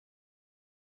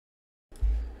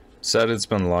Decided it's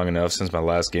been long enough since my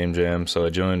last game jam, so I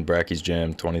joined Brackeys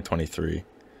Jam 2023.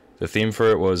 The theme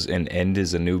for it was "An end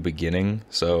is a new beginning,"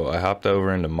 so I hopped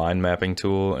over into mind mapping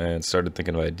tool and started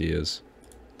thinking of ideas.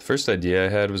 The first idea I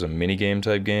had was a minigame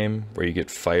type game, where you get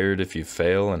fired if you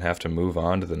fail and have to move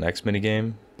on to the next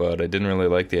minigame, but I didn't really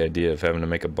like the idea of having to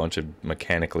make a bunch of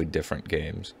mechanically different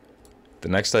games. The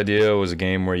next idea was a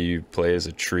game where you play as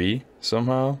a tree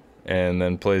somehow, and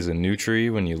then plays a new tree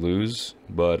when you lose,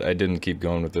 but I didn't keep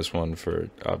going with this one for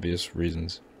obvious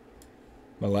reasons.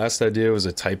 My last idea was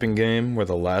a typing game where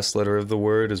the last letter of the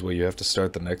word is what you have to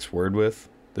start the next word with.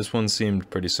 This one seemed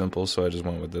pretty simple, so I just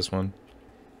went with this one.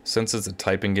 Since it's a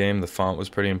typing game, the font was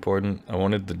pretty important. I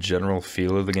wanted the general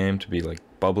feel of the game to be like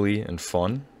bubbly and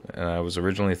fun, and I was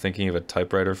originally thinking of a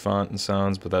typewriter font and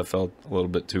sounds, but that felt a little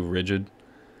bit too rigid.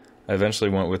 I eventually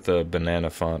went with the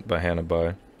banana font by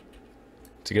Hannah.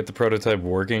 To get the prototype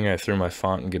working, I threw my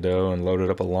font in Godot and loaded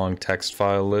up a long text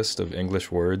file list of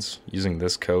English words, using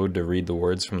this code to read the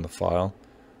words from the file.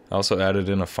 I also added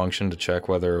in a function to check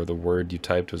whether the word you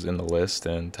typed was in the list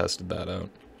and tested that out.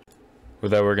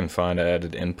 With that working fine, I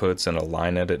added inputs and a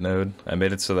line edit node. I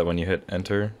made it so that when you hit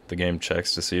enter, the game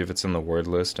checks to see if it's in the word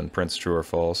list and prints true or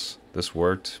false. This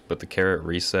worked, but the caret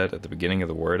reset at the beginning of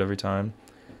the word every time.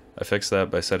 I fixed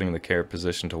that by setting the caret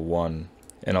position to 1.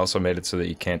 And also made it so that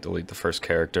you can't delete the first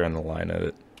character in the line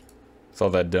edit. With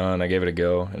all that done, I gave it a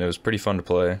go, and it was pretty fun to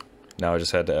play. Now I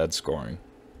just had to add scoring.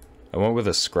 I went with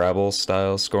a Scrabble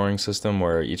style scoring system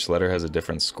where each letter has a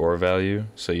different score value,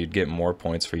 so you'd get more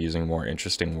points for using more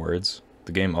interesting words.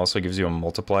 The game also gives you a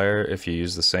multiplier if you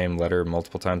use the same letter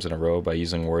multiple times in a row by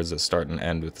using words that start and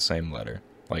end with the same letter,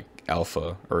 like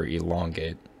alpha or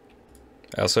elongate.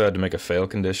 I also had to make a fail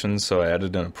condition, so I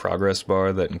added in a progress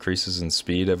bar that increases in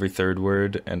speed every third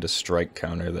word, and a strike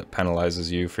counter that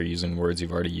penalizes you for using words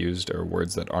you've already used or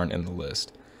words that aren't in the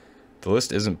list. The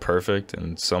list isn't perfect,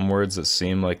 and some words that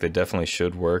seem like they definitely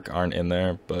should work aren't in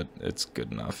there, but it's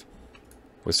good enough.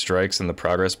 With strikes and the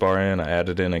progress bar in, I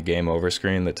added in a game over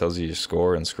screen that tells you your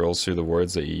score and scrolls through the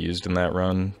words that you used in that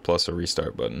run, plus a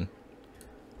restart button.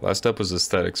 Last up was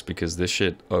aesthetics, because this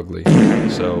shit ugly.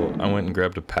 So I went and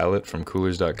grabbed a palette from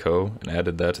coolers.co and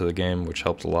added that to the game, which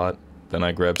helped a lot. Then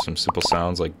I grabbed some simple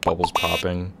sounds like bubbles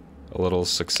popping, a little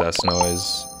success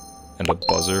noise, and a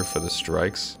buzzer for the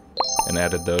strikes, and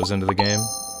added those into the game.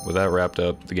 With that wrapped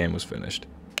up, the game was finished.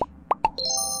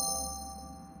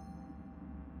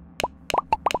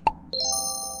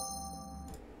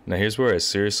 Now here's where I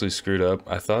seriously screwed up.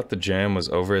 I thought the jam was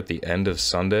over at the end of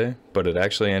Sunday, but it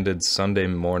actually ended Sunday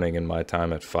morning in my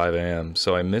time at 5 AM,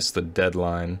 so I missed the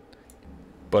deadline.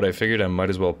 But I figured I might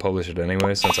as well publish it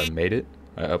anyway since I made it.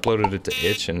 I uploaded it to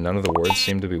itch and none of the words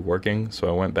seemed to be working, so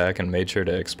I went back and made sure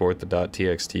to export the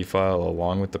 .txt file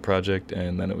along with the project,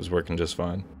 and then it was working just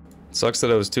fine. It sucks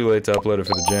that I was too late to upload it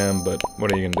for the jam, but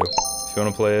what are you gonna do? If you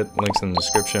wanna play it, links in the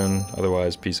description.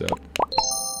 Otherwise, peace out.